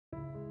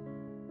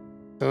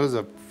It was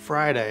a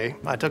Friday.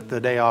 I took the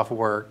day off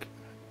work.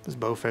 I was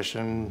bow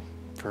fishing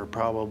for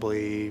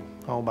probably,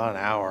 about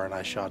an hour, and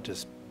I shot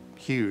this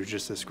huge,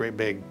 just this great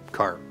big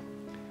carp.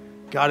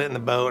 Got it in the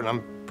boat, and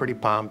I'm pretty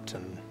pumped,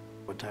 and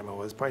what time it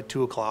was, probably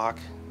 2 o'clock.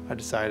 I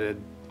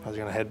decided I was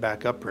gonna head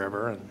back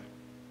upriver and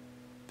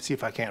see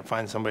if I can't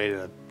find somebody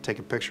to take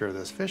a picture of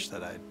this fish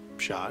that I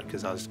shot,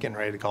 because I was getting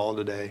ready to call it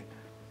a day.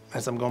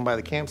 As I'm going by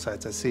the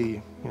campsites, I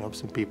see,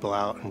 some people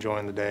out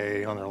enjoying the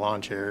day on their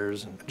lawn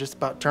chairs, and just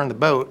about turned the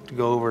boat to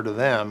go over to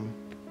them.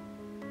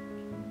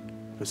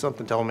 But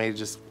something told me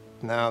there's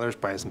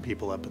probably some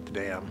people up at the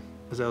dam.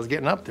 As I was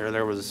getting up there,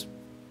 there was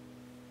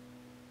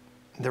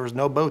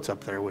no boats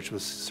up there, which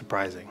was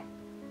surprising.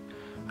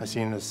 I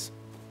seen this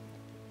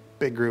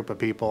big group of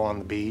people on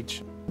the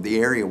beach. The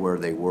area where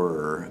they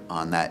were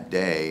on that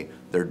day,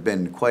 there'd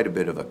been quite a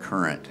bit of a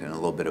current and a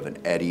little bit of an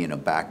eddy in a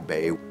back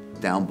bay.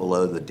 Down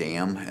below the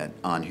dam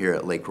on here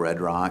at Lake Red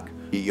Rock,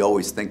 you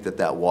always think that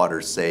that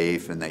water's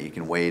safe and that you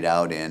can wade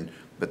out in,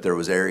 but there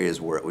was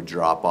areas where it would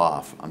drop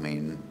off,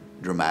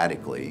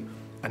 dramatically.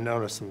 I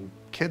noticed some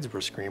kids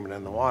were screaming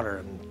in the water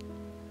and,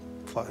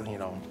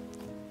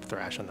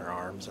 thrashing their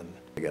arms. And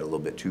I got a little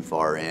bit too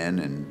far in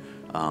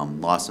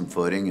and lost some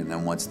footing, and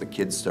then once the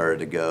kids started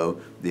to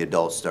go, the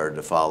adults started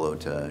to follow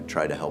to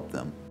try to help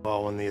them.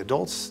 Well, when the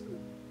adults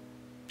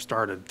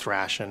started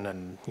thrashing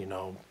and,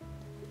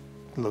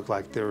 looked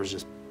like there was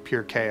just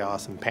pure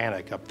chaos and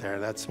panic up there,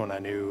 that's when I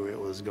knew it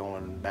was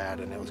going bad,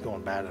 and it was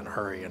going bad in a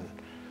hurry. And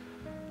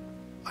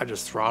I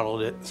just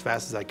throttled it as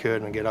fast as I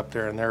could and get up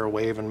there, and they were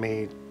waving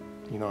me,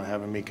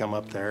 having me come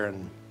up there.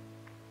 And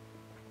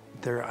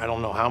I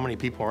don't know how many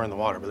people were in the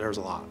water, but there was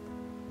a lot.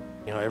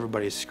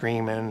 Everybody's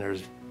screaming,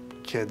 there's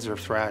kids are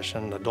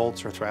thrashing,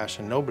 adults are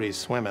thrashing, nobody's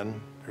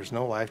swimming, there's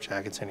no life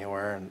jackets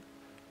anywhere. And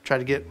tried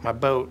to get my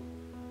boat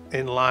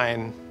in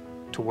line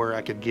to where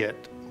I could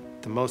get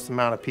the most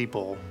amount of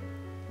people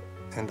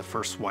in the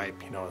first swipe,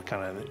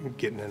 kind of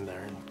getting in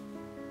there. And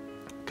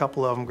a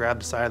couple of them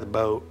grabbed the side of the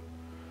boat.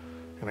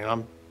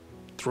 I'm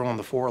throwing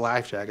the 4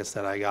 life jackets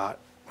that I got,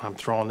 I'm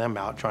throwing them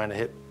out, trying to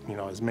hit,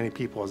 as many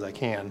people as I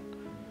can,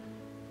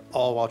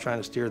 all while trying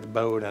to steer the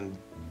boat and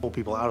pull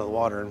people out of the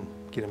water and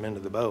get them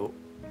into the boat.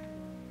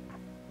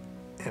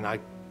 And I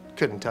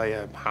couldn't tell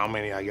you how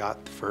many I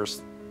got the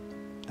first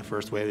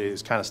wave. It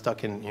was kind of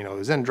stuck in, it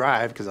was in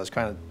drive because I was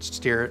trying to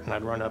steer it, and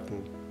I'd run up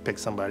and pick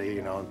somebody,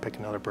 and pick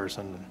another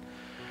person. And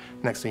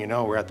next thing you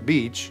know, we're at the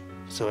beach.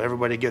 So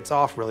everybody gets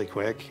off really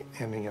quick,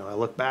 and I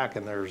look back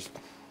and there's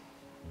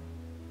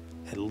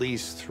at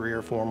least 3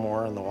 or 4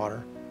 more in the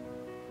water.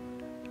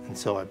 And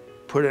so I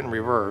put it in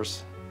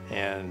reverse,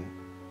 and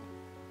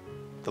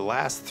the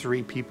last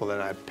 3 people that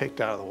I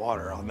picked out of the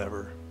water, I'll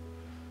never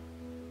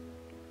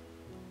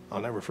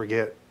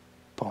forget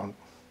pulling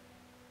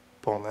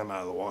them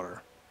out of the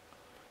water.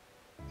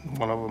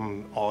 One of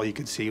them, all you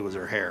could see was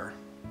her hair.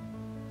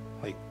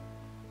 Like,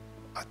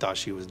 I thought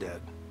she was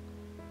dead.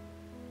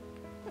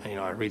 And,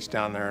 I reached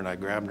down there and I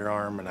grabbed her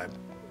arm and I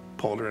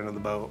pulled her into the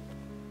boat.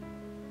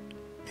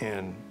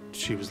 And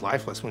she was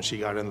lifeless when she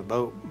got in the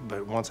boat,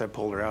 but once I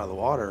pulled her out of the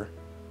water,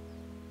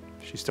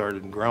 she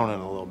started groaning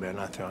a little bit,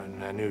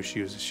 and I knew she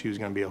was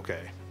gonna be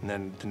okay. And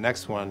then the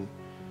next one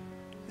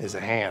is a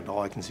hand.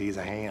 All I can see is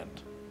a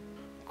hand.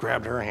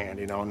 Grabbed her hand,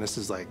 and this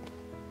is like,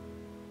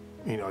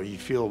 you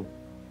feel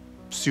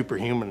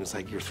superhuman. It's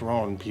like you're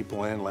throwing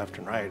people in left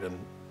and right, and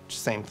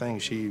same thing.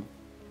 She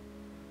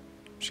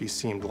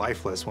seemed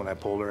lifeless when I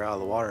pulled her out of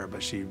the water,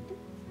 but you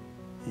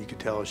could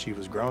tell she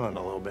was groaning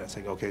a little bit. It's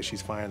like, okay,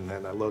 she's fine. And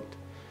then I looked,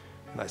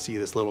 and I see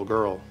this little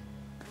girl,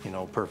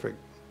 perfect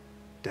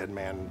dead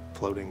man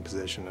floating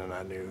position, and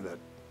I knew that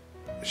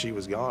she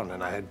was gone.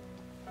 And I had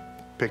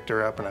picked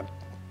her up and I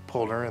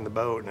pulled her in the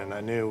boat, and I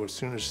knew as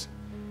soon as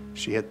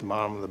she hit the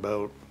bottom of the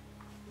boat,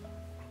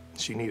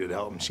 she needed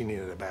help, and she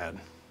needed it bad.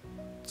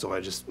 So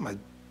I just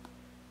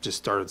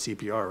started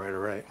CPR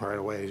right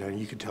away. And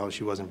you could tell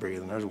she wasn't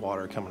breathing. There's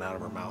water coming out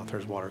of her mouth.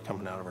 There's water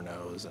coming out of her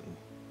nose. And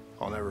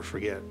I'll never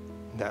forget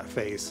that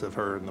face of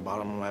her in the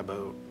bottom of my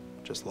boat,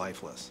 just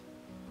lifeless.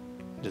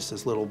 Just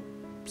this little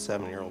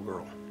 7-year-old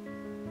girl.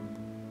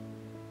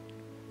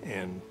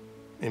 And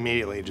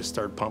immediately just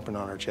started pumping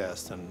on her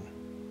chest and,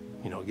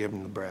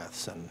 giving the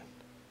breaths. And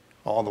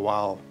all the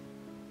while,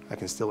 I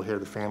can still hear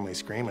the family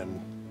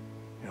screaming,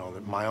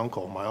 that my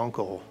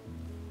uncle,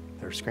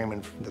 they're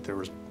screaming that there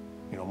was,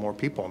 more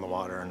people in the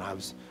water. And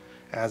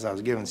as I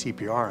was giving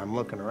CPR, I'm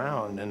looking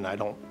around and I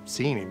don't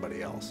see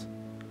anybody else.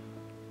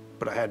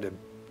 But I had to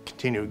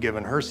continue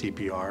giving her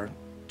CPR,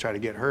 try to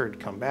get her to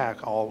come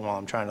back, all while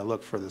I'm trying to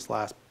look for this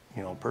last,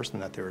 person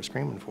that they were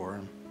screaming for.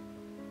 And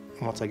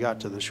once I got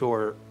to the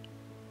shore,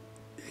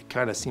 it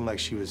kind of seemed like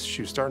she was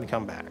starting to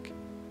come back.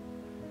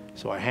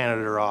 So I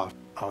handed her off.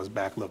 I was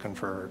back looking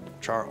for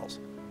Charles.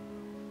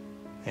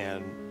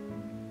 And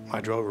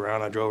I drove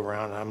around,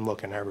 and I'm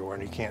looking everywhere,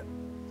 and you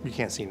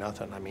can't see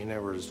nothing.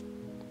 There was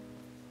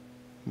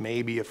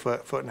maybe a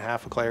foot and a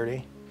half of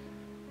clarity.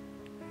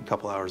 A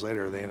couple hours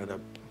later, they ended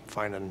up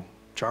finding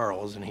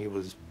Charles, and he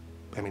was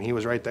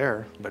right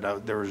there.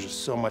 But there was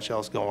just so much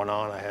else going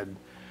on. I had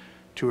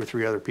 2 or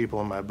 3 other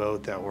people in my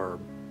boat that were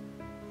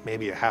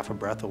maybe a half a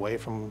breath away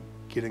from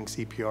getting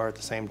CPR at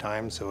the same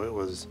time, so it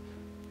was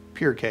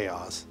pure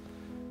chaos.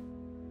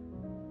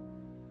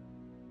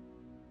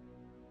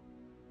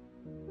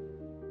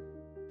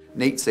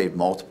 Nate saved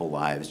multiple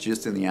lives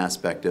just in the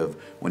aspect of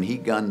when he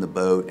gunned the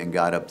boat and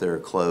got up there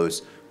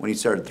close, when he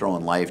started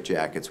throwing life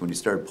jackets, when he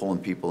started pulling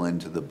people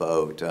into the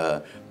boat.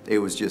 It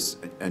was just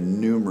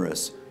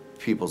numerous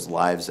people's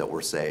lives that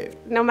were saved.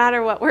 No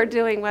matter what we're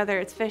doing, whether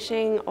it's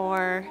fishing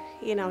or,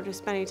 you know, just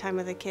spending time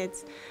with the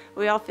kids,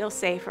 we all feel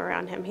safe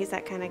around him. He's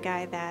that kind of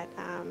guy that,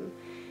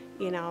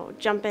 you know,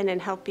 jump in and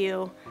help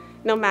you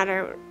no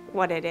matter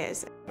what it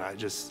is. I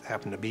just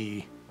happened to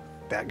be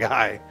that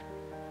guy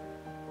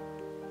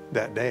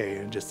that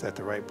day, just at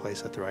the right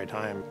place at the right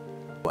time.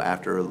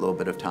 After a little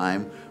bit of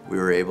time, we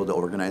were able to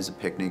organize a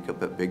picnic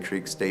up at Big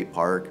Creek State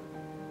Park,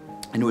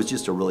 and it was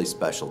just a really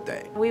special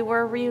day. We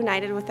were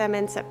reunited with them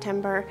in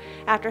September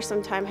after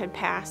some time had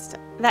passed.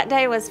 That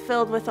day was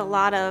filled with a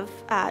lot of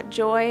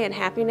joy and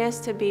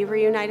happiness to be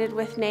reunited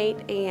with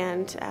Nate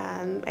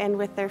and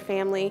with their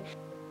family.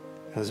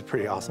 It was a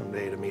pretty awesome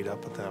day to meet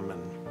up with them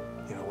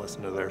and, you know,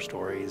 listen to their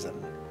stories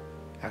and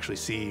actually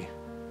see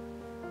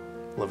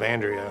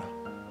Lavandria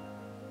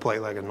play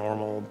like a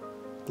normal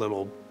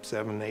little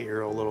 7,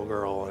 8-year-old little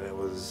girl, and it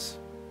was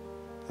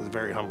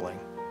very humbling.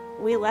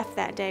 We left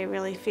that day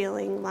really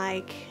feeling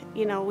like,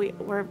 you know,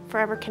 we're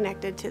forever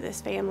connected to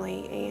this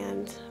family,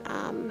 and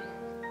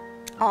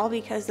all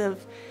because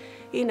of,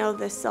 you know,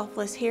 this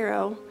selfless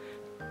hero.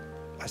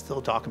 I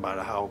still talk about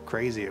it, how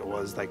crazy it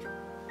was. Like,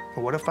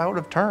 what if I would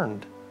have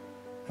turned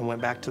and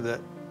went back to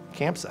the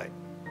campsite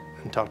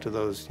and talked to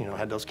those, you know,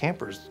 had those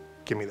campers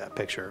give me that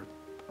picture?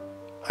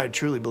 I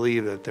truly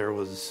believe that there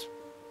was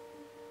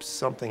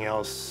something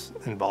else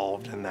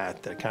involved in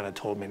that kind of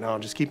told me, no,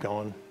 just keep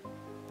going.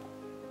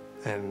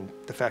 And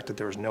the fact that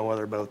there was no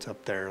other boats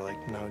up there,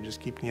 like, no, just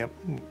keep, yep,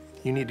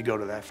 you need to go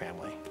to that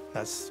family.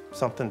 That's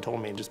something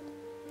told me, just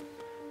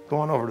go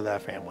on over to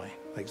that family.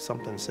 Like,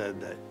 something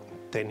said that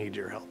they need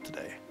your help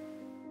today.